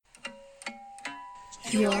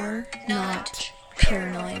You're not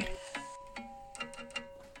paranoid.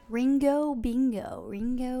 Ringo Bingo.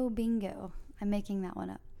 Ringo Bingo. I'm making that one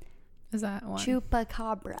up. Is that one?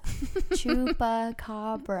 Chupacabra.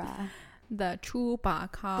 Chupacabra. The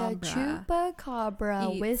chupacabra. The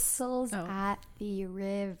chupacabra Eats- whistles oh. at the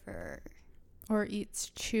river. Or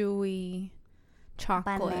eats chewy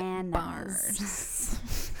chocolate Bananas.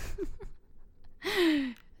 bars.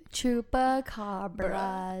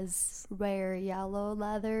 Chupacabras wear yellow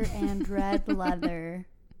leather and red leather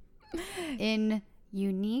in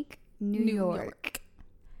unique New York.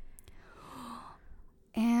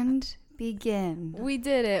 And begin. We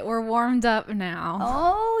did it. We're warmed up now.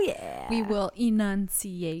 Oh, yeah. We will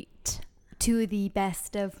enunciate. To the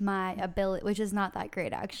best of my ability, which is not that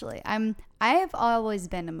great, actually. I've always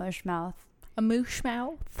been a mush mouth. A moosh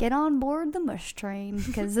mouth. Get on board the mush train,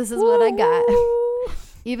 because this is what I got.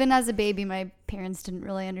 Even as a baby, my parents didn't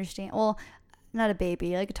really understand. Well, not a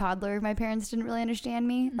baby, like a toddler. My parents didn't really understand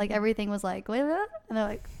me. Mm-hmm. Like, everything was like, wait, what? And they're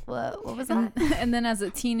like, what was that? And then as a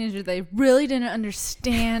teenager, they really didn't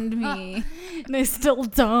understand me. And they still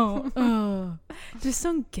don't. Just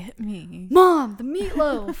don't get me. Mom, the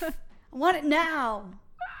meatloaf. I want it now.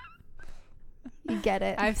 You get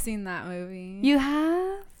it. I've seen that movie. You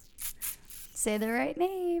have? Say the right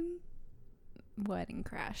name. Wedding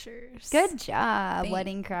Crashers. Good job. Thanks.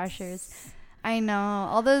 Wedding Crashers. I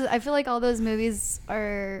know. I feel like all those movies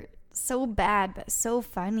are so bad, but so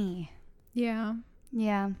funny. Yeah.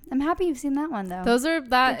 Yeah. I'm happy you've seen that one, though. Those are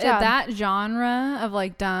that genre of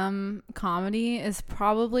like dumb comedy is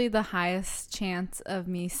probably the highest chance of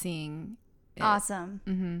me seeing it. Awesome.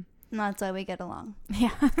 Mm-hmm. And that's why we get along.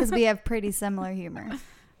 Yeah. Because we have pretty similar humor.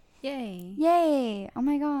 Yay. Yay. Oh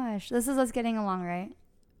my gosh. This is us getting along, right?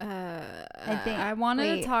 I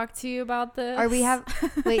wanted to talk to you about this.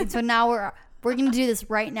 Wait, so now we're going to do this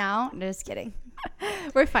right now? No, just kidding.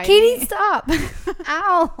 We're fighting. Katie, stop.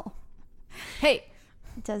 Ow. Hey.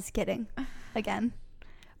 Just kidding. Again.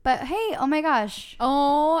 But hey, oh my gosh.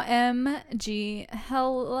 OMG.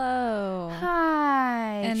 Hello.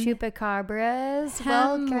 Hi, And chupacabras.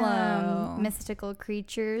 hello. Welcome, mystical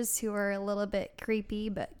creatures who are a little bit creepy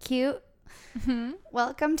but cute. Mm-hmm.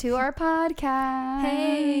 Welcome to our podcast.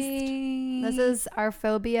 Hey. This is our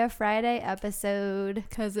Phobia Friday episode.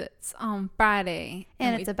 Because it's on Friday.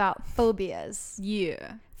 And it's about phobias.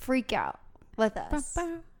 Yeah. Freak out with us.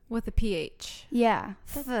 With a PH. Yeah.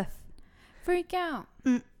 Freak out.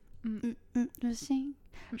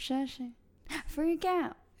 Freak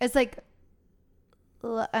out. It's like,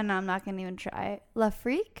 and I'm not going to even try. La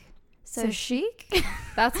freak? So chic?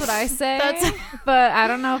 That's what I say. But I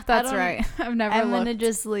don't know if that's right. I've never looked. I'm going to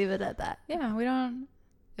just leave it at that. Yeah,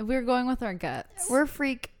 we're going with our guts. We're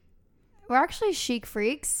actually chic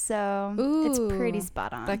freaks, so it's pretty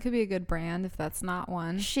spot on. That could be a good brand if that's not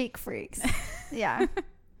one. Chic freaks. Yeah.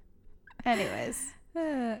 Anyways.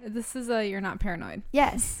 This is You're Not Paranoid.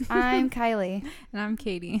 Yes, I'm Kylie. And I'm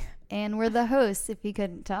Katie. And we're the hosts, if you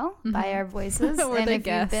couldn't tell by our voices. And if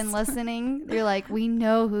guests. you've been listening, you're like, we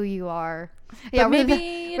know who you are. But Yeah,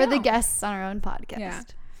 maybe we're the guests on our own podcast. Yeah.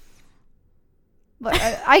 But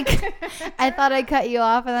I thought I cut you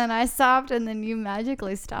off, and then I stopped, and then you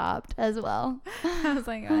magically stopped as well. I was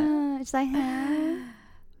like, It's like,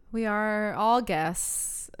 we are all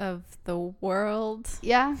guests of the world.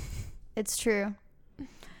 yeah, it's true.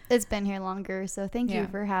 It's been here longer, so thank you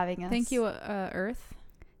for having us. Thank you, Earth.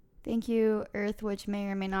 Thank you, Earth, which may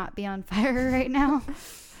or may not be on fire right now.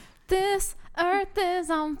 This Earth is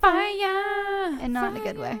on fire. And not in a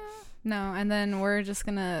good way. No, and then we're just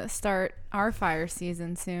going to start our fire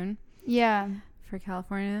season soon. Yeah. For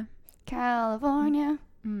California. California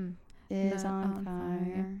is Not on on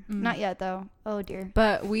fire. fire. Not yet, though. Oh, dear.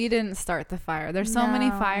 But we didn't start the fire. There's so many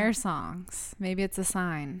No. fire songs. Maybe it's a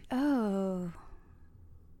sign. Oh.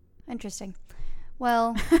 Interesting.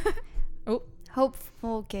 Well.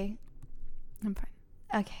 Okay. I'm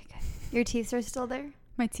fine. Okay, good. Your teeth are still there?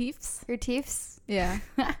 My teeths? Your teeths? Yeah.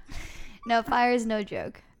 No, fire is no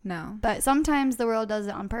joke. No. But sometimes the world does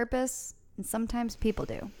it on purpose, and sometimes people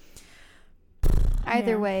do.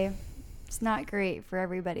 Either way, it's not great for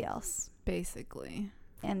everybody else. Basically.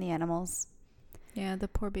 And the animals. Yeah, the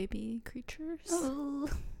poor baby creatures. Ooh.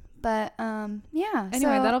 But, yeah.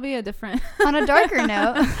 Anyway, so, that'll be a different... on a darker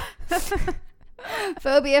note,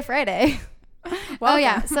 Phobia Friday. Welcome. Oh,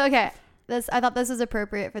 yeah. So, okay. I thought this was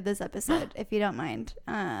appropriate for this episode, if you don't mind.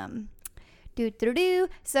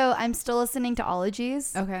 So I'm still listening to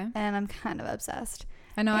Ologies. Okay. And I'm kind of obsessed.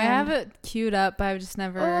 I know. I have it queued up, but I've just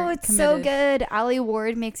never it's committed. so good. Allie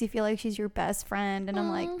Ward makes you feel like she's your best friend. And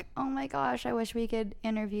I'm like, oh my gosh, I wish we could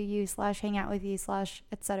interview you / hang out with you /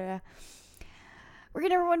 etc. we're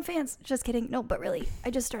your #1 fans. Just kidding. No, but really, I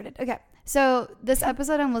just started. Okay. So this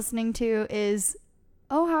episode I'm listening to is,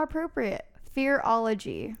 oh, how appropriate,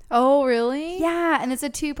 Fearology. Oh, really? Yeah, and it's a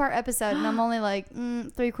 2-part episode, and I'm only like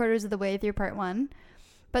 3/4 of the way through part 1.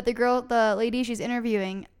 But the lady she's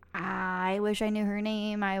interviewing, I wish I knew her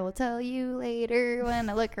name. I will tell you later when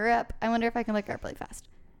I look her up. I wonder if I can look her up really fast.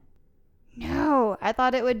 No, I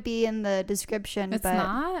thought it would be in the description. It's but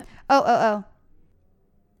not? Oh.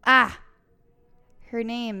 Her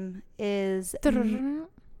name is... Oh,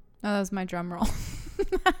 that was my drum roll.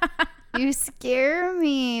 You scare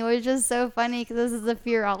me, which is so funny because this is a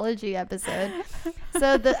Fearology episode.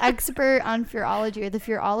 So the expert on Fearology, or the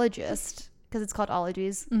Fearologist, because it's called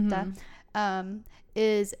ologies,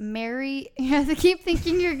 is Mary. I keep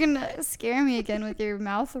thinking you're gonna scare me again with your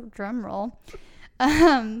mouth drum roll.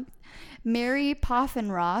 Mary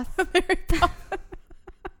Poffenroth.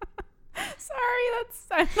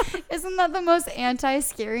 Sorry, Isn't that the most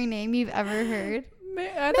anti-scary name you've ever heard?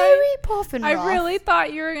 Mary Poffenroth. I really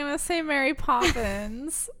thought you were gonna say Mary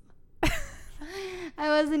Poppins. I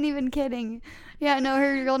wasn't even kidding. Yeah, no,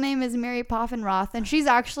 her real name is Mary Poffenroth, and she's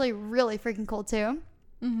actually really freaking cool too.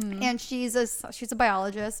 And she's a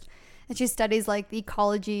biologist, and she studies like the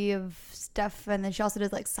ecology of stuff, and then she also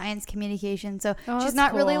does like science communication. So she's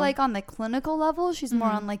not really like on the clinical level, she's more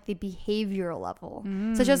on like the behavioral level.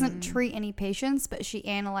 So she doesn't treat any patients, but she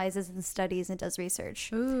analyzes and studies and does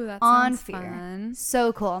research. Ooh, that on sounds fear. fun.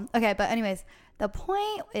 So cool. Okay, but anyways, the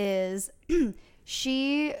point is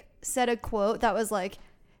she said a quote that was like,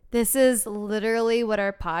 this is literally what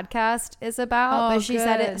our podcast is about. But she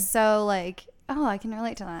said it so like, oh, I can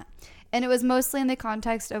relate to that. And it was mostly in the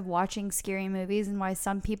context of watching scary movies and why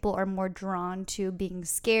some people are more drawn to being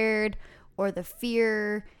scared, or the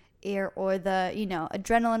fear, or the,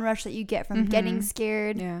 adrenaline rush that you get from getting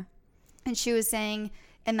scared. Yeah. And she was saying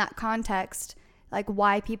in that context, like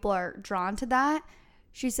why people are drawn to that.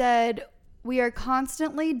 She said, we are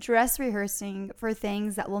constantly dress rehearsing for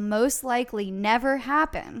things that will most likely never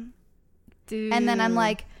happen. Dude. And then I'm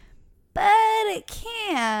like, but it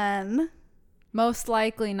can. Most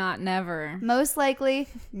likely not never. Most likely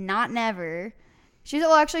not never. She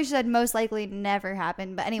said most likely never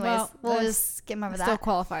happened. But anyways, we'll just skim over that. Still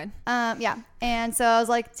qualified. Yeah. And so I was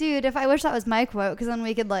like, dude, if I wish that was my quote, because then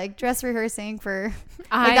we could like dress rehearsing for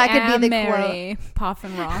like, that could be the Mary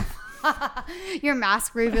Poffenroth. Your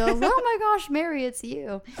mask reveals, oh my gosh, Mary, it's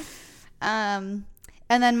you. And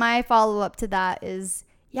then my follow-up to that is,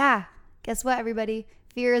 yeah, guess what, everybody?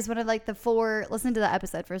 Fear is one of like the 4. Listen to the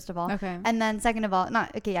episode first of all. Okay. And then second of all,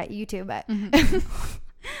 YouTube, but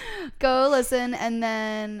go listen. And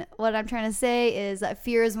then what I'm trying to say is that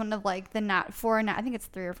fear is one of like the I think it's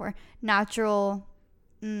 3 or 4 natural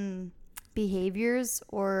behaviors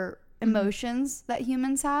or emotions that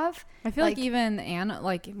humans have. I feel like even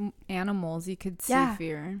animals, you could see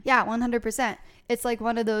fear. Yeah, 100%. It's like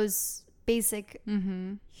one of those basic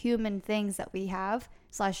human things that we have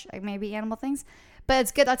 / maybe animal things. But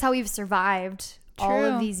it's good. That's how we've survived all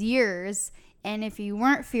of these years. And if you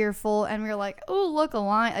weren't fearful and we were like, oh, look, a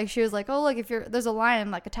lion. Like she was like, oh, look, if there's a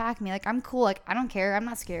lion, like attack me. Like I'm cool. Like I don't care. I'm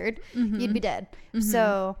not scared. You'd be dead.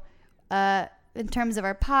 So in terms of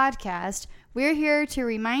our podcast, we're here to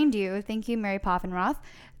remind you, thank you, Mary Poffenroth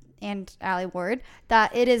and Allie Ward,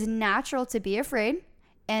 that it is natural to be afraid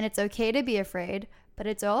and it's okay to be afraid. But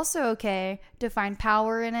it's also okay to find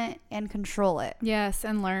power in it and control it. Yes,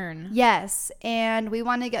 and learn. Yes, and we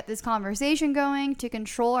want to get this conversation going to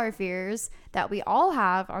control our fears that we all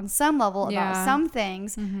have on some level about some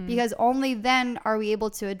things, because only then are we able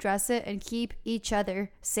to address it and keep each other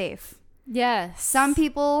safe. Yes. Some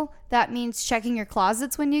people, that means checking your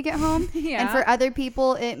closets when you get home. And for other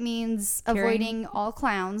people, it means avoiding all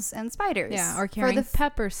clowns and spiders. Yeah, or carrying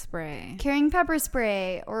pepper spray. Carrying pepper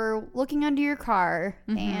spray, or looking under your car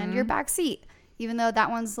and your back seat, even though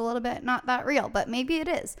that one's a little bit not that real, but maybe it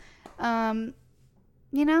is. Yep.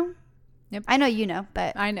 I know you know,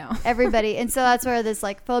 but I know. Everybody. And so that's where this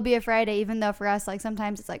like Phobia Friday, even though for us, like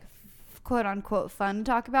sometimes it's like quote unquote fun to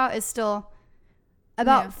talk about, is still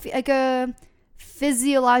about like a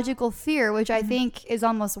physiological fear, which I think is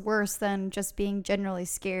almost worse than just being generally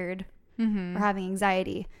scared or having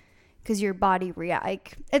anxiety, because your body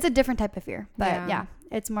it's a different type of fear, but yeah,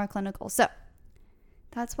 it's more clinical. So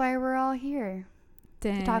that's why we're all here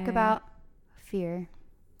to talk about fear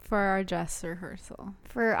for our dress rehearsal,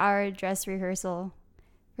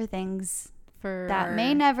 for things that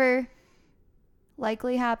may never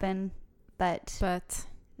likely happen, but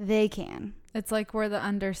they can. It's like we're the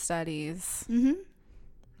understudies.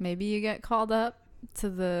 Maybe you get called up to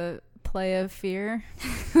the play of fear.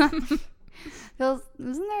 Isn't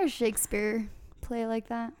there a Shakespeare play like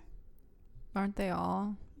that. Aren't they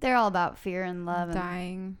all? They're all about fear and love and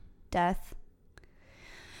Dying. death.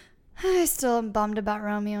 I still am bummed about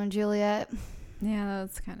Romeo and Juliet. Yeah,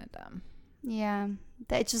 that's kind of dumb. Yeah.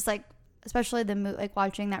 It's just like, especially like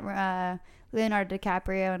watching that Leonardo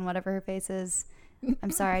DiCaprio and whatever her face is.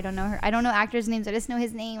 I'm sorry, I don't know her. I don't know actors' names. I just know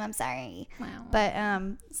his name. I'm sorry. Wow. But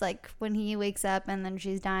it's like when he wakes up and then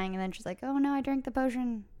she's dying and then she's like, oh no, I drank the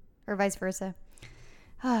potion, or vice versa.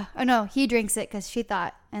 Oh no, he drinks it because she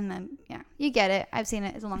thought, and then yeah, you get it. I've seen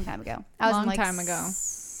it. It's a long time ago. I was long in, like, time ago.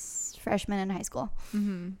 Freshman in high school.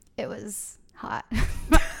 Mm-hmm. It was hot.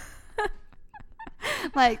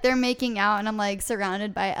 Like they're making out and I'm like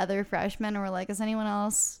surrounded by other freshmen, and we're like, is anyone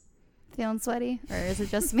else feeling sweaty or is it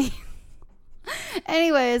just me?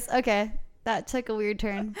 Anyways, okay, that took a weird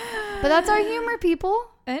turn, but that's our humor, people.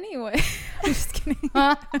 Anyway, I'm just kidding.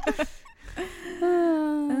 I'm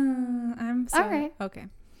sorry. All right. Okay.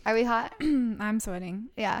 Are we hot? I'm sweating.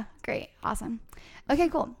 Yeah, great, awesome. Okay,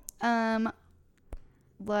 cool.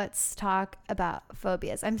 Let's talk about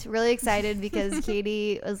phobias. I'm really excited because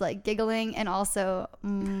Katie was like giggling and also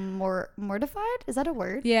mortified. Is that a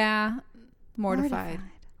word? Yeah, mortified.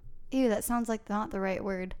 Ew, that sounds like not the right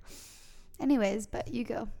word. Anyways, but you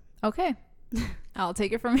go. Okay. I'll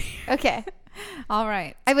take it from here. Okay. All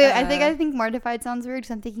right. I think mortified sounds weird because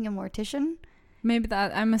I'm thinking of mortician. Maybe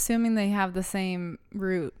that. I'm assuming they have the same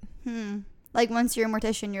root. Like once you're a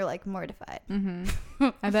mortician, you're like mortified. Mm-hmm.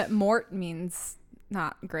 I bet mort means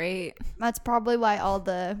not great. That's probably why all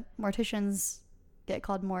the morticians get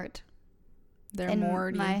called mort. They're in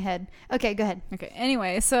Morty. my head. Okay, go ahead. Okay.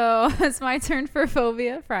 Anyway, so it's my turn for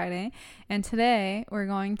Phobia Friday, and today we're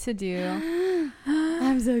going to do.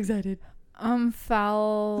 I'm so excited. Oh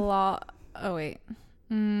wait.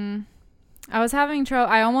 I was having trouble.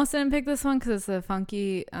 I almost didn't pick this one because it's a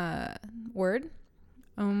funky word.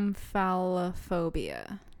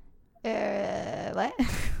 Omphalophobia. What?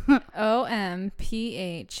 OMPHALO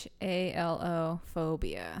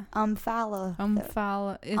phobia.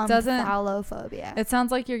 It doesn't. Omphalophobia. It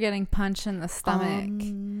sounds like you're getting punched in the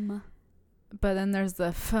stomach. But then there's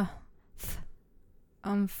the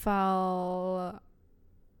omphal.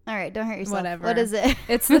 All right, don't hurt yourself. Whatever. What is it?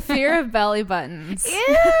 It's the fear of belly buttons.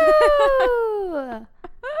 Ew.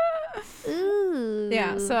 Ooh.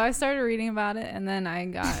 Yeah, so I started reading about it and then I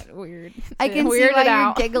got weird. I can see why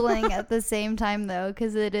you're giggling at the same time though,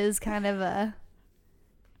 because it is kind of a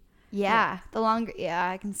I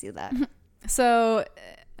can see that. So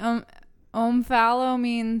omphalo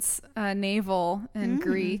means navel in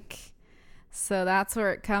Greek, so that's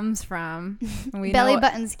where it comes from. Belly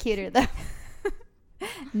button's cuter though.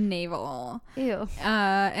 Navel. Ew.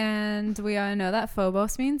 And we all know that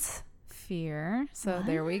phobos means fear, so what?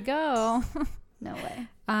 There we go. No way.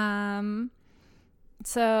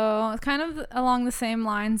 So kind of along the same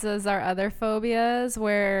lines as our other phobias,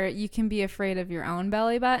 where you can be afraid of your own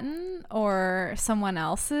belly button or someone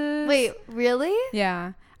else's. Wait, really?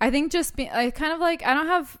 Yeah. I think I kind of like, I don't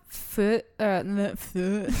have I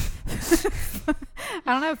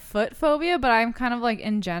don't have foot phobia, but I'm kind of like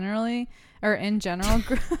in general,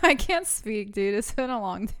 I can't speak, dude. It's been a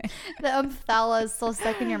long day. The omphthala is still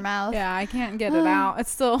stuck in your mouth. Yeah, I can't get it out. It's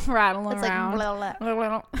still rattling around. Like blah,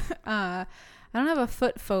 blah. I don't have a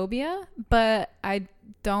foot phobia, but I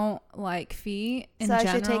don't like feet in general. So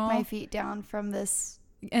I should take my feet down from this.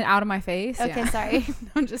 And out of my face. Okay, yeah. sorry.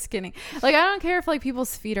 I'm just kidding. Like, I don't care if like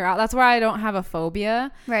people's feet are out. That's why I don't have a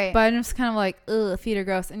phobia. Right. But I'm just kind of like, ugh, feet are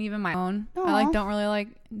gross. And even my own, Aww. I like don't really like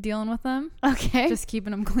dealing with them. Okay. Just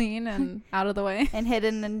keeping them clean and out of the way. And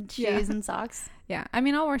hidden in shoes and socks. Yeah. I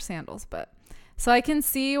mean, I'll wear sandals, but so I can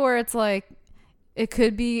see where it's like, it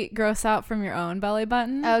could be gross out from your own belly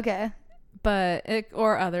button. Okay.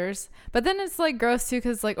 Or others, but then it's like gross too,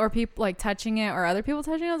 because like, or people like touching it or other people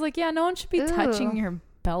touching it. I was like, yeah, no one should be touching your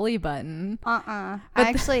belly button. I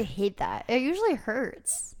actually hate that. It usually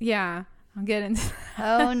hurts. Yeah, I'll get into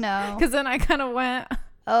that. Oh no. Because then I kind of went,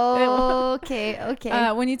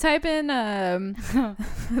 okay. When you type in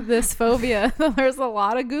this phobia, there's a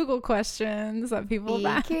lot of Google questions that people be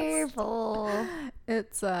ask. Careful.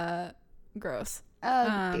 It's gross.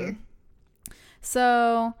 Oh dear.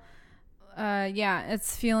 So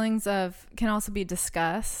it's feelings of, can also be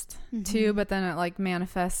disgust too, but then it like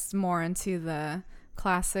manifests more into the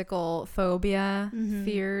classical phobia,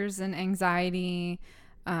 fears and anxiety,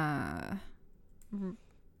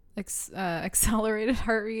 accelerated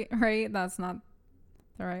heart rate. That's not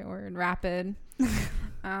the right word. Rapid.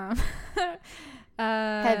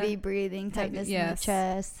 Heavy breathing, tightness in the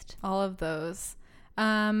chest. All of those.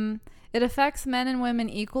 It affects men and women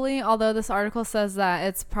equally, although this article says that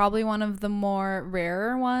it's probably one of the more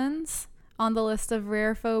rarer ones on the list of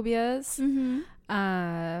rare phobias.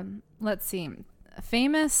 Let's see.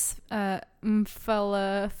 Famous phobics.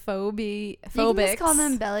 You can just call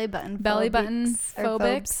them belly button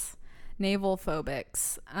phobics. Naval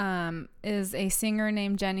phobics. Is a singer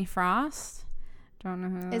named Jenny Frost. Don't know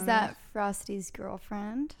who is that Frosty's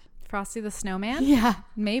girlfriend? Frosty the Snowman? Yeah.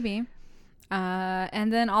 Maybe.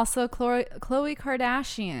 And then also Khloe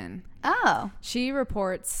Kardashian. Oh. She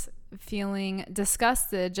reports feeling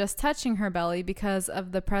disgusted just touching her belly because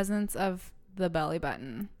of the presence of the belly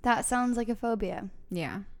button. That sounds like a phobia.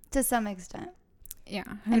 Yeah. To some extent. Yeah.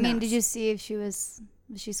 I mean, did you see if was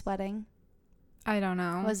she sweating? I don't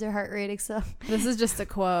know. Was her heart rate This is just a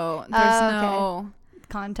quote. There's no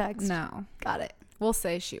context. No. Got it. We'll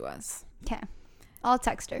say she was. Okay. I'll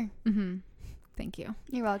text her. Thank you.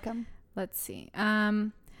 You're welcome. Let's see.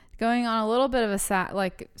 Going on a little bit of a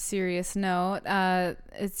serious note,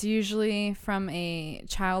 it's usually from a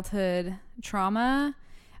childhood trauma.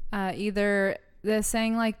 Either they're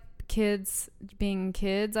saying like kids being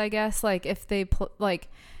kids, I guess, like if they like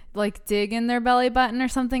dig in their belly button or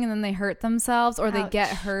something and then they hurt themselves, or they get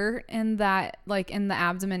hurt in that, like in the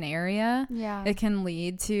abdomen area. Yeah. It can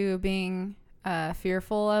lead to being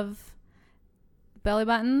fearful of belly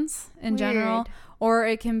buttons in general, or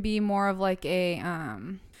it can be more of like a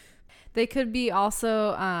they could be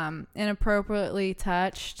also inappropriately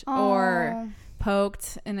touched or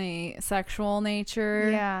poked in a sexual nature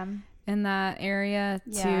in that area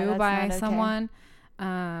too by someone.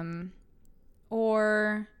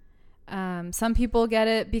 Or some people get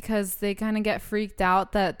it because they kind of get freaked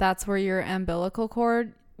out that that's where your umbilical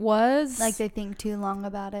cord was. Like they think too long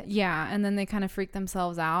about it. Yeah, and then they kind of freak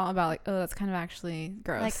themselves out about like, oh, that's kind of actually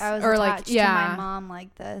gross. Like I was attached to my mom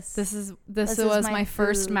like this. This was my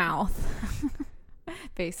first mouth.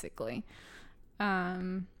 Basically.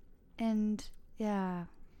 And yeah.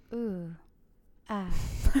 Ooh. I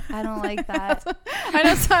don't like that. I don't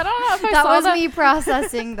know if I that saw was me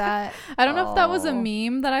processing that. I don't know if that was a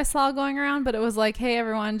meme that I saw going around, but it was like, hey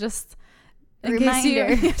everyone, just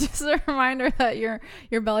just a reminder that your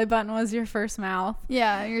belly button was your first mouth.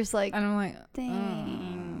 Yeah, you're just like, and I'm like,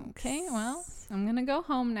 thanks. Okay, well, I'm gonna go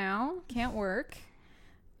home now. Can't work.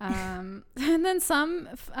 And then some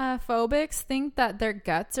phobics think that their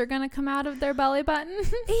guts are gonna come out of their belly button.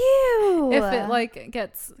 Ew. If it like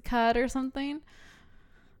gets cut or something.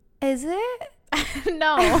 Is it?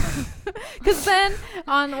 No. Because then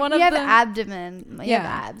on one of the... You have abdomen. You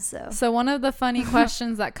have abs, So one of the funny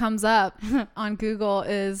questions that comes up on Google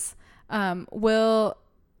is, I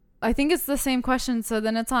think it's the same question, so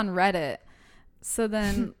then it's on Reddit. So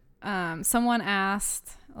then someone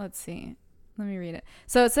asked, let's see. Let me read it.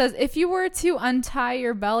 So it says, if you were to untie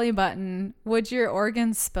your belly button, would your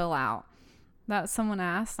organs spill out? That someone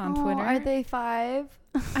asked on Twitter. Are they 5?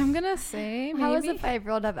 I'm going to say maybe. How does a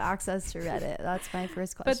 5-year-old have access to Reddit? That's my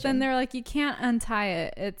first question. But then they're like, you can't untie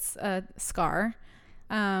it. It's a scar.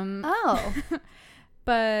 But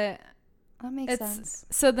that makes sense.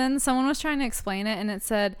 So then someone was trying to explain it, and it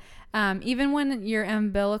said, even when your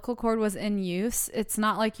umbilical cord was in use, it's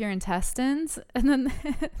not like your intestines. And then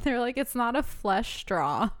they're like, it's not a flesh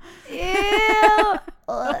straw. Ew.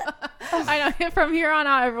 I know. From here on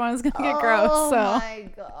out, everyone's going to get gross. So. Oh my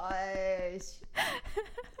gosh.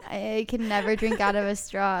 I can never drink out of a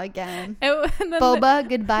straw again. Boba,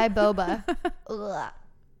 goodbye, boba. Oh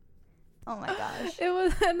my gosh.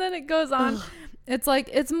 And then it goes on. It's like,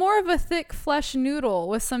 it's more of a thick flesh noodle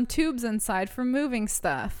with some tubes inside for moving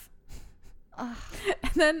stuff. And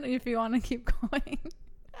then if you want to keep going.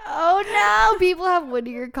 Oh no, people have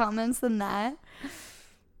wittier comments than that.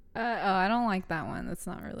 I don't like that one. That's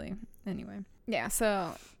not really. Anyway. Yeah,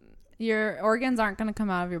 so your organs aren't going to come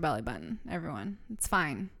out of your belly button, everyone. It's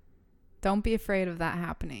fine. Don't be afraid of that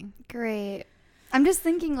happening. Great. I'm just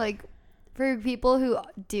thinking, like, for people who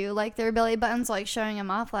do like their belly buttons, like showing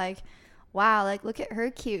them off, like, wow, like look at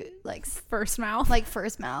her cute, like first mouth, like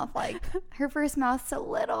her first mouth's so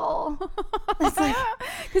little. It's like,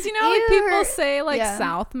 because you know, like people say like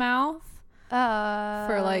south mouth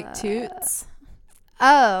for like toots.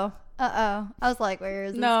 I was like, where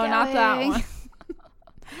is this going? Not that one.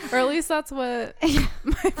 Or at least that's what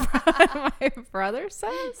my brother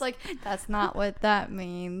says. It's like, that's not what that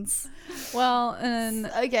means. Well, in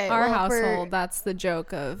our household, that's the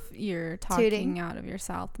joke of you're talking tooting out of your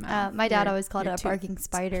south mouth. My dad always called it a barking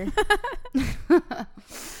spider.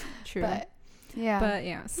 True. But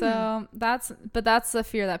yeah. So that's the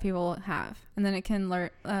fear that people have. And then it can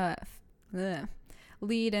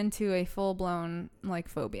lead into a full-blown like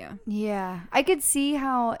phobia. Yeah, I could see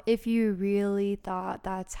how if you really thought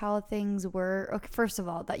that's how things were. Okay, first of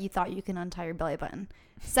all, that you thought you can untie your belly button,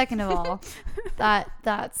 Second of all,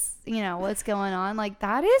 that's what's going on. Like,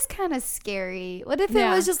 that is kind of scary. What if it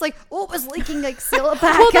was just like, it was leaking, like, seal it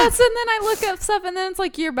back well, up. and then I look up stuff, and then it's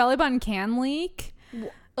like your belly button can leak.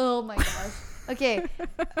 Oh my gosh. Okay,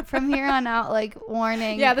 from here on out, like,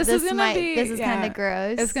 warning. Yeah, this is kind of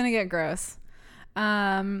gross. It's gonna get gross.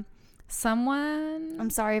 Someone. I'm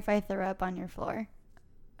sorry if I throw up on your floor.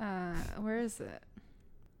 Where is it?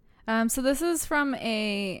 So this is from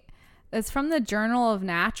it's from the Journal of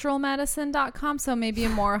Natural Medicine.com, so maybe a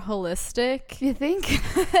more holistic, you think,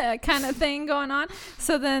 kind of thing going on.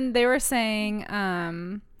 So then they were saying,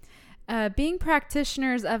 being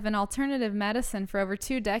practitioners of an alternative medicine for over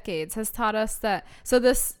 2 decades has taught us that. So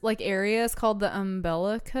this like area is called the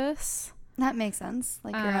umbilicus. That makes sense.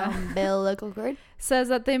 Like your umbilical cord. Says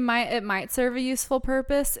that it might serve a useful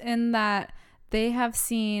purpose in that they have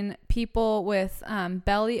seen people with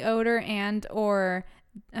belly odor and or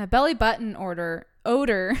belly button odor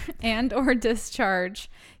and or discharge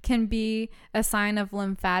can be a sign of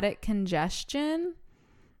lymphatic congestion.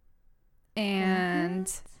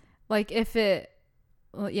 And like if it,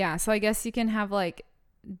 so I guess you can have like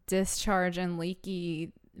discharge and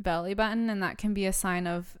leaky belly button, and that can be a sign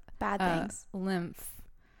of bad things, lymph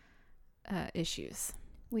issues.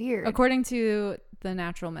 Weird. According to the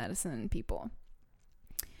natural medicine people.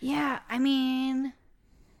 Yeah, I mean,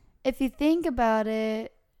 if you think about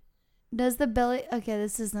it, does the belly... Okay,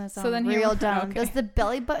 this is not sound real dumb. Okay. Does the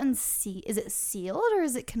belly button is it sealed, or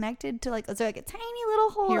is it connected to, like, is there like a tiny little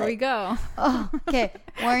hole? Here we go. Oh, okay.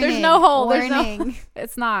 Warning. There's no hole. Warning.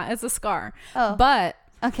 It's not. It's a scar. Oh. But...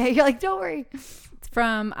 Okay, you're like, don't worry.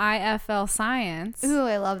 From IFL Science. Ooh,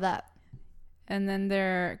 I love that. And then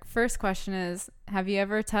their first question is, have you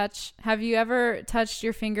ever touched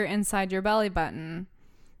your finger inside your belly button?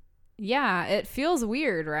 Yeah, it feels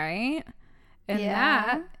weird, right? And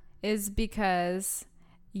that is because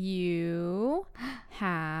you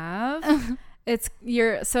have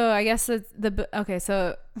so I guess it's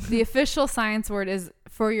so the official science word is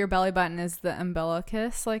for your belly button is the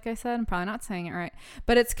umbilicus, like I said. I'm probably not saying it right,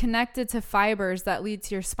 but it's connected to fibers that lead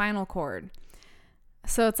to your spinal cord.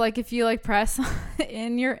 So it's like if you like press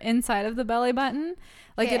in your inside of the belly button,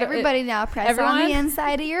 like everybody now press on the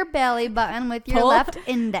inside of your belly button with your left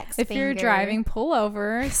index finger. If you're driving, pull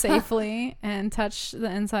over safely and touch the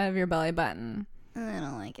inside of your belly button. I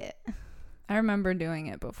don't like it. I remember doing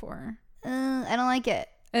it before. I don't like it.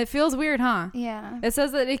 It feels weird, huh? Yeah. It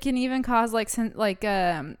says that it can even cause like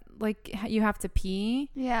you have to pee,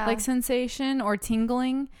 like sensation or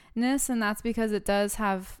tinglingness, and that's because it does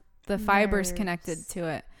have the fibers connected to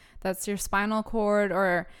it. That's your spinal cord,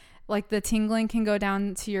 or like the tingling can go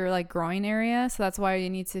down to your like groin area, so that's why you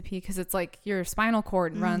need to pee, because it's like your spinal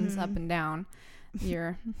cord runs up and down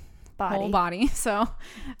your whole body. So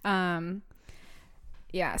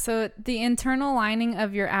so the internal lining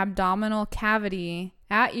of your abdominal cavity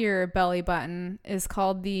at your belly button is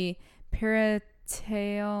called the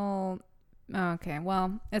peritoneal. Okay,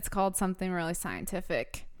 well, it's called something really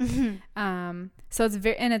scientific. So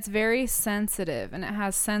it's very sensitive, and it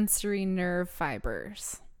has sensory nerve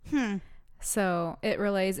fibers. So it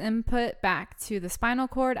relays input back to the spinal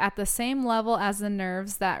cord at the same level as the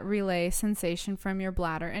nerves that relay sensation from your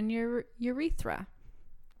bladder and your urethra.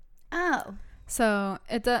 Oh. So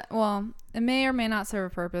it may or may not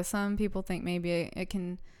serve a purpose. Some people think maybe it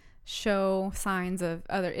can show signs of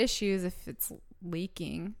other issues if it's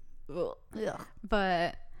leaking. Ugh.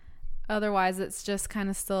 But otherwise it's just kind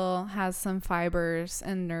of still has some fibers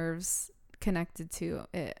and nerves connected to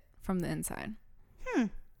it from the inside.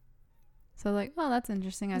 So like, well, that's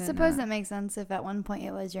interesting. I suppose that makes sense if at one point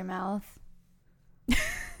it was your mouth.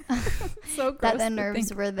 So gross that the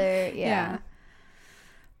nerves were there. Yeah.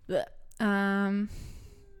 But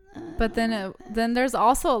then there's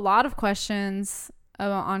also a lot of questions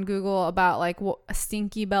on Google about like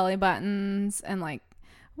stinky belly buttons and like,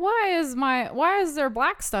 why is there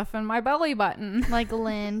black stuff in my belly button? Like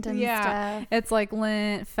lint and stuff. It's like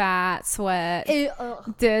lint, fat, sweat,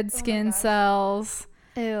 dead skin cells.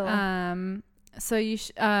 Ew. So in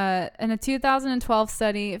a 2012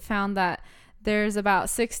 study, it found that there's about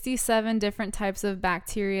 67 different types of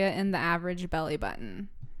bacteria in the average belly button.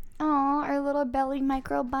 Oh, our little belly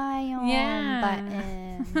microbiome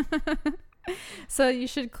button. So you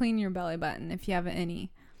should clean your belly button if you have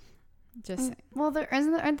any. Just saying. Well,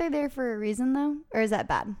 aren't they there for a reason though, or is that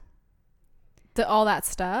bad? All that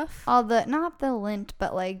stuff, not the lint,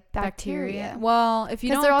 but like bacteria. Well, if you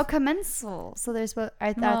don't, because they're all commensal, so there's that's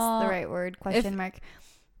the right word. Question mark.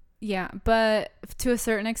 Yeah, but to a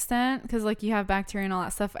certain extent, because like you have bacteria and all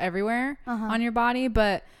that stuff everywhere on your body,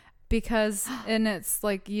 but because and it's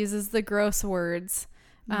like uses the gross words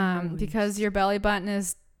because your belly button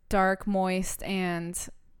is dark, moist, and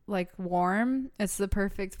like warm. It's the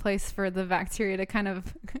perfect place for the bacteria to kind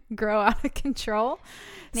of grow out of control.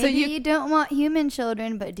 Maybe so you don't want human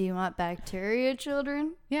children, but do you want bacteria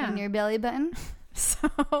children in your belly button?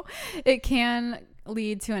 So it can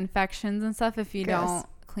lead to infections and stuff if you don't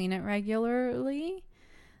clean it regularly.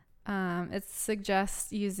 It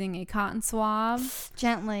suggests using a cotton swab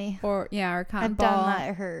gently, or cotton I've ball. done that.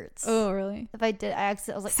 It hurts. Oh, really? If I did, I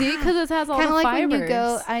accidentally was like, see, because it has all the kind of like fibers. when you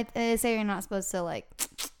go. I say you're not supposed to like,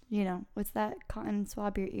 what's that? Cotton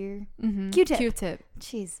swab your ear. Q-tip.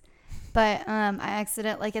 Jeez. But I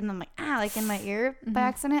accident like in the like in my ear by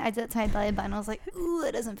accident. I did it to my belly button. I was like, ooh,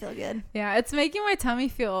 it doesn't feel good. Yeah, it's making my tummy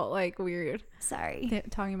feel like weird. Sorry.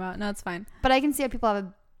 Talking about no, it's fine. But I can see how people have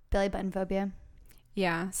a belly button phobia.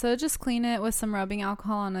 Yeah, so just clean it with some rubbing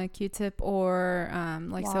alcohol on a Q-tip or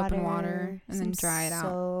like soap and water, and then dry it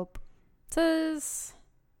out. It says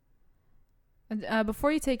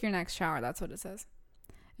before you take your next shower. That's what it says.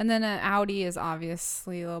 And then an Audi is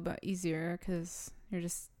obviously a little bit easier because you're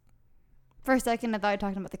just. For a second, I thought you were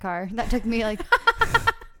talking about the car. That took me like.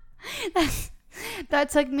 that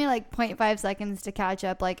took me like 0.5 seconds to catch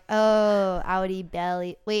up. Like, oh, Audi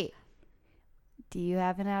belly. Wait. Do you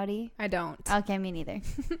have an Audi? I don't. Okay, me neither.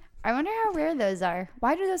 I wonder how rare those are.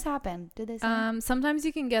 Why do those happen? Do they say? Sometimes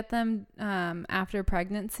you can get them after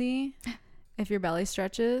pregnancy if your belly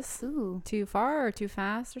stretches too far or too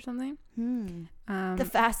fast or something. The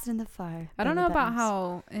fast and the far. I don't know about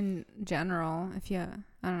how in general, if you,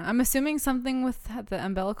 I don't know. I'm assuming something with the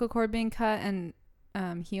umbilical cord being cut and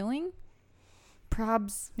healing.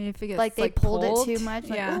 Probs. Maybe if it gets like they pulled it too much.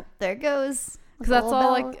 Like, yeah. Oh, there it goes. Because that's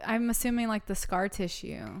all like, I'm assuming like the scar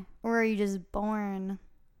tissue. Or are you just born?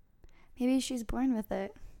 Maybe she's born with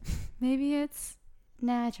it. Maybe it's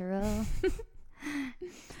natural.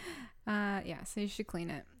 Yeah, so you should clean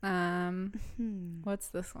it. What's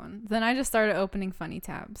this one? Then I just started opening funny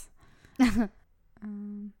tabs.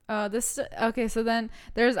 Okay, so then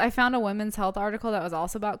I found a women's health article that was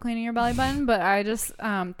also about cleaning your belly button, but I just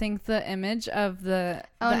think the image of the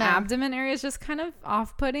abdomen area is just kind of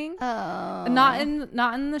off-putting. Oh, not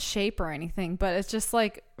in the shape or anything, but it's just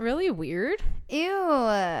like really weird.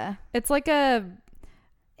 Ew. It's like it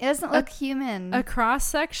doesn't look human. A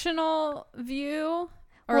cross-sectional view.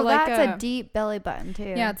 Or well, like that's a deep belly button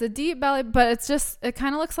too. Yeah, it's a deep belly, but it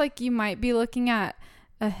kind of looks like you might be looking at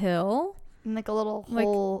a hill. And like a little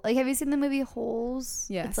hole. Like, have you seen the movie Holes?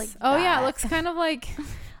 Yes. It's like yeah, it looks kind of like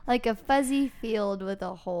like a fuzzy field with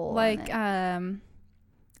a hole. Like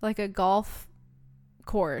like a golf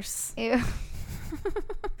course. Ew.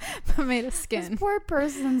 Made of skin. This poor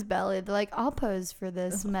person's belly. They're like, I'll pose for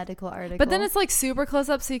this medical article. But then it's like super close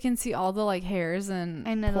up, so you can see all the like hairs and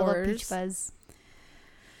pores. Little peach fuzz.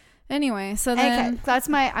 Anyway, so then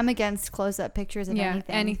I'm against close-up pictures of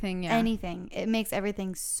anything. Anything. It makes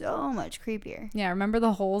everything so much creepier. Yeah, remember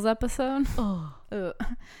the holes episode? Oh.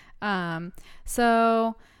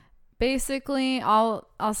 So basically, I'm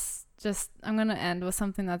gonna end with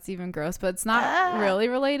something that's even gross, but it's not really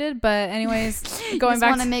related. But anyways, going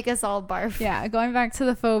back, want to make us all barf. Yeah, going back to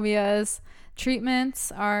the phobias,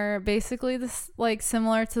 treatments are basically this like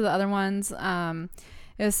similar to the other ones.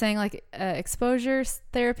 It was saying like exposure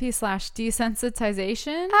therapy /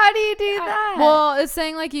 desensitization. How do you do that? Well, it's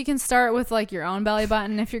saying like you can start with like your own belly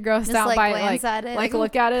button if you're grossed out by it, like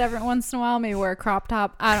look at it every once in a while, maybe wear a crop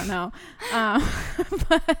top. I don't know.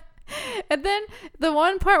 But and then the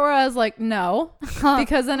one part where I was like, no,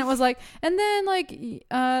 because then it was like, and then like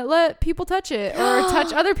let people touch it or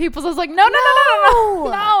touch other people's. I was like, no,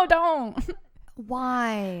 don't.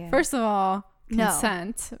 Why? First of all,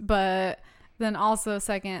 consent, but. Then also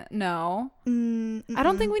second, no. I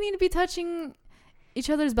don't think we need to be touching each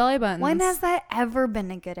other's belly buttons. When has that ever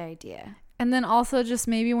been a good idea? And then also just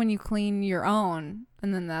maybe when you clean your own,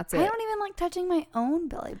 and then that's it. I don't even like touching my own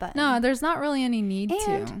belly button. No, there's not really any need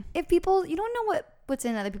to. If people, you don't know what's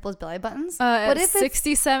in other people's belly buttons. What if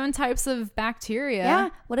 67 types of bacteria? Yeah.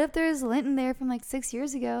 What if there's lint in there from like 6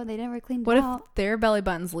 years ago? They never cleaned it out. What if their belly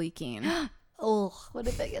button's leaking? Oh, what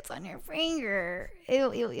if it gets on your finger?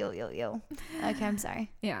 Ew. Okay, I'm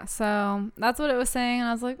sorry. Yeah, so that's what it was saying. And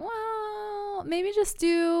I was like, well, maybe just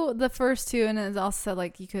do the first two. And it also said,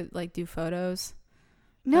 like, you could, like, do photos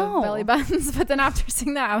of belly buttons. But then after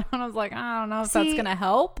seeing that, I was like, I don't know if that's going to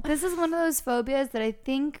help. This is one of those phobias that I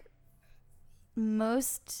think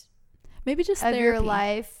maybe just of therapy. Your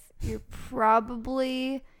life, you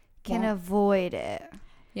probably can avoid it.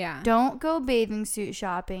 Yeah. Don't go bathing suit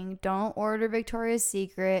shopping. Don't order Victoria's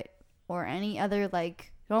Secret or any other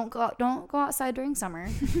don't go outside during summer.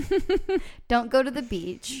 Don't go to the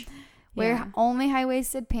beach. Wear only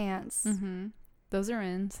high-waisted pants. Mm-hmm. Those are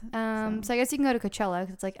in. So I guess you can go to Coachella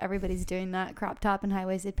because it's like everybody's doing that, crop top and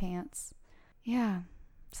high-waisted pants. Yeah.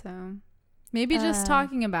 So maybe just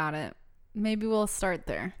talking about it. Maybe we'll start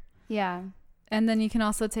there. Yeah. And then you can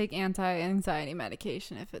also take anti-anxiety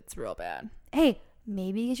medication if it's real bad. Hey,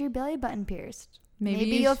 maybe get your belly button pierced. Maybe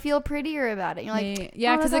you you'll feel prettier about it. You're like,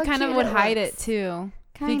 yeah, because it kind of would hide it too.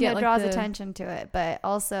 Kind of draws attention to it, but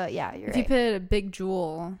also, yeah, you're right. If you put a big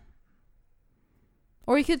jewel.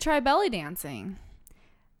 Or you could try belly dancing.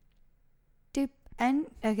 Okay,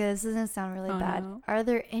 this doesn't sound really bad. No. Are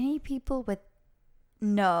there any people with...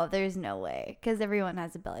 No, there's no way. Because everyone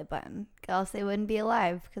has a belly button. Else they wouldn't be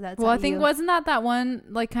alive. Because that's I think wasn't that one,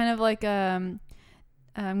 like, kind of like, I'm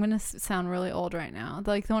going to sound really old right now.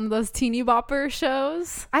 Like one of those teeny bopper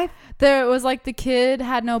shows. There was like the kid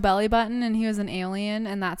had no belly button and he was an alien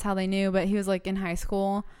and that's how they knew. But he was like in high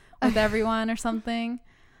school with everyone or something.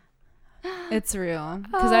 It's real.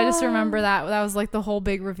 Because I just remember that was like the whole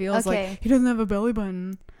big reveal. It's like, he doesn't have a belly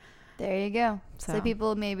button. There you go. So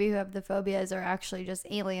people maybe who have the phobias are actually just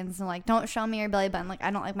aliens and like, don't show me your belly button. Like,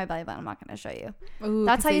 I don't like my belly button. I'm not going to show you. Ooh,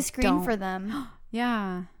 that's how you screen for them.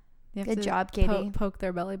 Yeah. Good job, Katie. Poke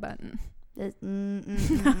their belly button. Don't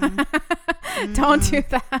do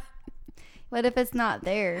that. What if it's not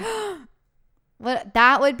there?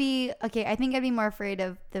 That would be okay. I think I'd be more afraid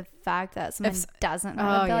of the fact that someone doesn't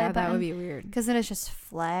have a belly button. That would be weird. Because then it's just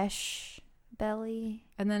flesh belly,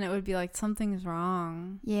 and then it would be like something's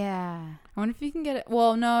wrong. Yeah. I wonder if you can get it.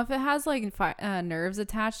 Well, no, if it has like nerves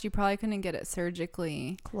attached, you probably couldn't get it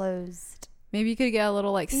surgically closed. Maybe you could get a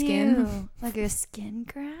little like skin, like a skin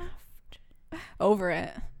graft over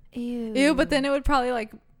it. Ew. But then it would probably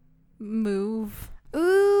like move.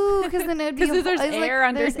 Ooh, because then it would be because there's air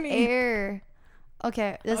underneath. There's air.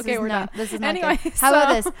 Okay, we're done. This is not anyway, good. How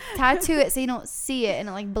about this? Tattoo it so you don't see it and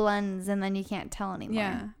it like blends and then you can't tell anymore.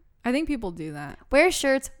 Yeah, I think people do that. Wear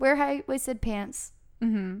shirts, wear high-waisted pants.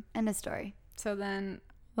 Mm-hmm. End of story. So then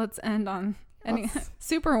let's end on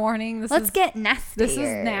super warning. Let's get nasty. This is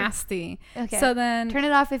nasty. Okay. So then turn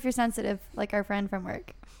it off if you're sensitive, like our friend from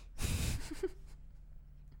work.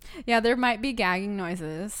 Yeah, there might be gagging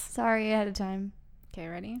noises. Sorry ahead of time. Okay,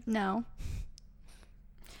 ready? No.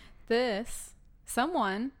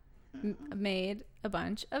 Someone made a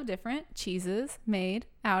bunch of different cheeses made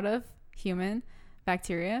out of human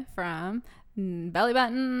bacteria from belly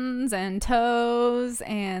buttons and toes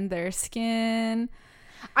and their skin.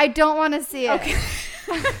 I don't want to see it. Okay.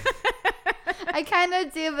 I kind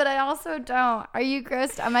of do, but I also don't. Are you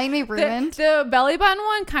grossed? Am I going to be ruined? The belly button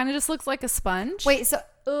one kind of just looks like a sponge. Wait,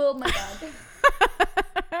 oh my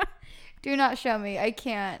God. Do not show me. I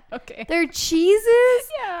can't. Okay. They're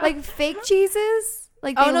cheeses? Yeah. Like fake cheeses?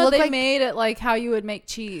 Like they made it like how you would make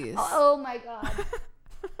cheese. Oh my God.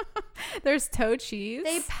 There's toe cheese.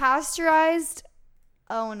 They pasteurized.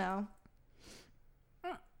 Oh no.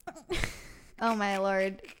 Oh my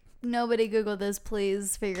Lord. Nobody Google this,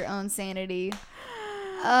 please, for your own sanity.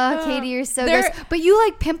 Katie, you're so gross. But you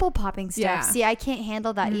like pimple popping stuff. Yeah. See, I can't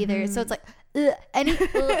handle that either. So it's like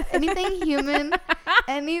anything human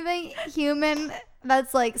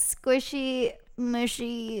that's like squishy,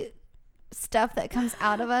 mushy stuff that comes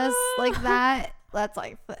out of us like that. That's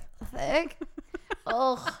like thick.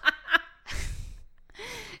 Oh.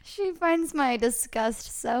 She finds my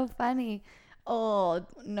disgust so funny. Oh,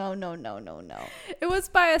 no. It was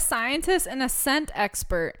by a scientist and a scent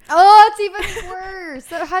expert. Oh, it's even worse.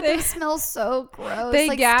 That had to smell so gross.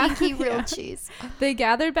 Like stinky real cheese. They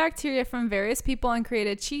gathered bacteria from various people and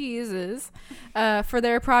created cheeses for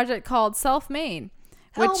their project called Self-Made.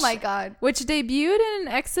 Oh, my God. Which debuted in an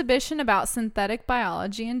exhibition about synthetic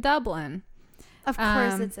biology in Dublin. Of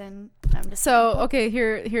course it's in.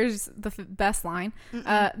 Here's the best line.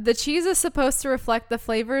 The cheese is supposed to reflect the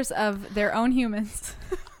flavors of their own humans.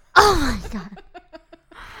 Oh my God.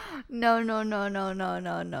 No.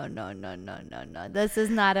 This is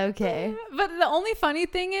not okay. But the only funny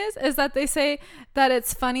thing is that they say that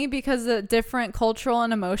it's funny because of different cultural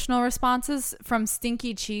and emotional responses from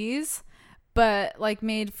stinky cheese, but like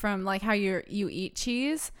made from like how you eat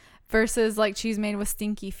cheese versus like cheese made with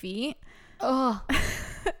stinky feet. Oh.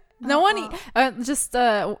 No one just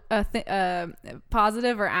a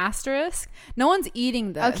positive or asterisk. No one's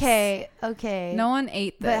eating this. Okay. No one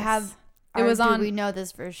ate this. But we know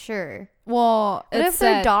this for sure? Well, what if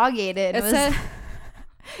their dog ate it?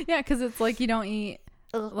 Yeah, because it's like you don't eat.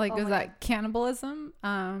 Like, is that cannibalism?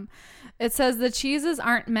 It says the cheeses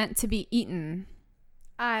aren't meant to be eaten.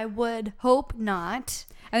 I would hope not.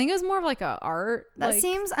 I think it was more of like a art. That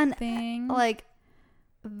seems thing. Like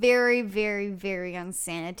very, very, very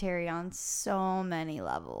unsanitary on so many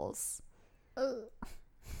levels.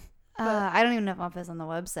 I don't even know if I'll post on the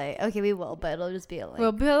website. Okay, we will, but it'll just be a link.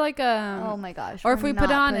 We'll put like a. Oh my gosh. Or if we put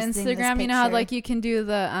it on Instagram, you know how like you can do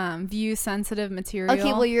the view sensitive material.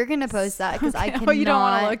 Okay, well you're gonna post that because I cannot. Oh, you don't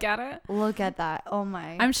want to look at it. Look at that. Oh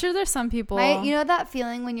my. I'm sure there's some people. You know that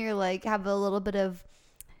feeling when you're like have a little bit of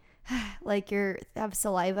like have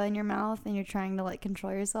saliva in your mouth and you're trying to like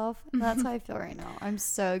control yourself. That's how I feel right now. I'm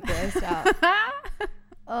so grossed out.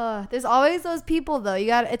 There's always those people though.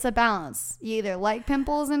 It's a balance. You either like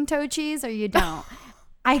pimples and toe cheese or you don't.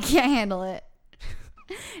 I can't handle it.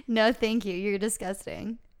 No, thank you. You're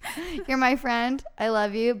disgusting. You're my friend. I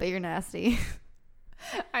love you, but you're nasty.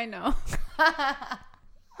 I know.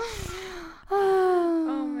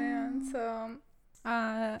 Oh man. So,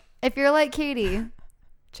 if you're like Katie,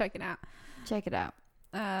 check it out. Check it out.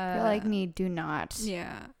 If you're like me, do not.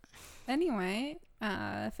 Yeah. Anyway,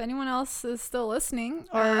 if anyone else is still listening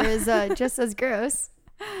or is just as gross,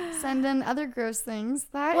 send in other gross things.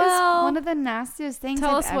 That is one of the nastiest things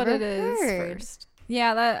tell I've us ever what it heard. Is first.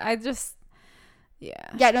 Yeah,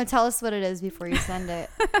 no, tell us what it is before you send it.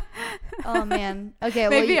 Oh man. Okay,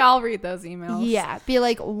 maybe I'll read those emails. Yeah, be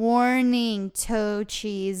like warning, toe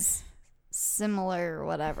cheese similar or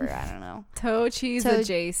whatever. I don't know. Toe cheese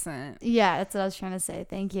adjacent. Yeah, that's what I was trying to say.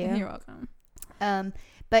 Thank you. You're welcome.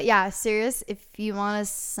 But yeah, serious, if you want to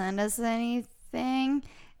send us anything,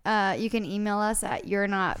 you can email us at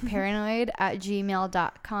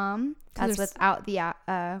you'renotparanoid@gmail.com. That's without the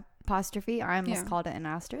apostrophe. I almost called it an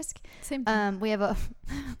asterisk. Same thing. We have a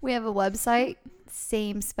website,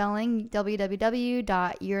 same spelling,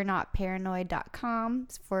 www.yourenotparanoid.com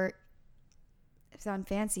for, sound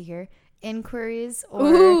fancy here, inquiries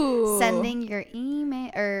or sending your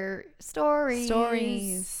email or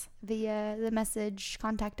stories via the message.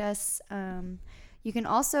 Contact us. You can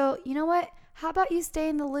also, you know what, how about you stay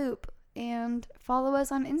in the loop and follow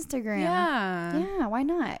us on Instagram? Yeah, why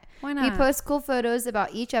not? We post cool photos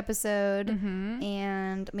about each episode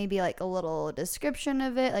and maybe like a little description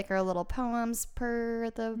of it, like our little poems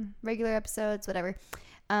per the regular episodes, whatever.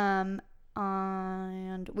 And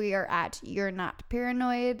we are at You're Not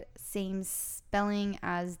Paranoid, same spelling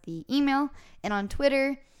as the email. And on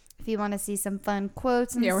Twitter, if you want to see some fun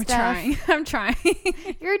quotes and stuff. Trying. I'm trying.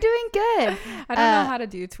 You're doing good. I don't know how to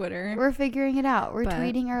do Twitter. We're figuring it out. We're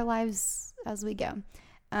tweeting our lives as we go.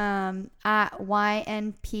 At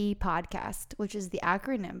YNP Podcast, which is the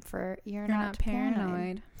acronym for You're Not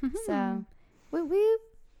Paranoid. So, woo.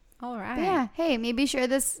 All right. But yeah. Hey, maybe share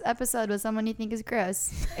this episode with someone you think is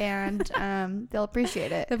gross, and they'll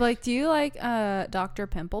appreciate it. They'll be like, "Do you like Dr.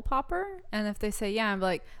 Pimple Popper?" And if they say yeah, I'm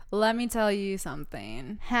like, "Let me tell you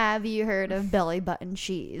something. Have you heard of belly button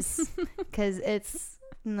cheese? Because it's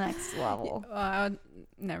next level."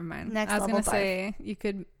 Never mind. Next I was level gonna say you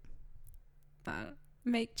could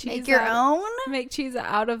make cheese. Make your own. Make cheese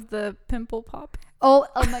out of the pimple pop. Oh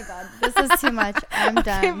my God. This is too much. I'm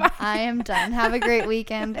done. Okay, I am done. Have a great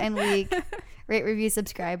weekend and week. Rate, review,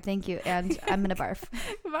 subscribe. Thank you. And I'm going to barf.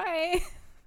 Bye.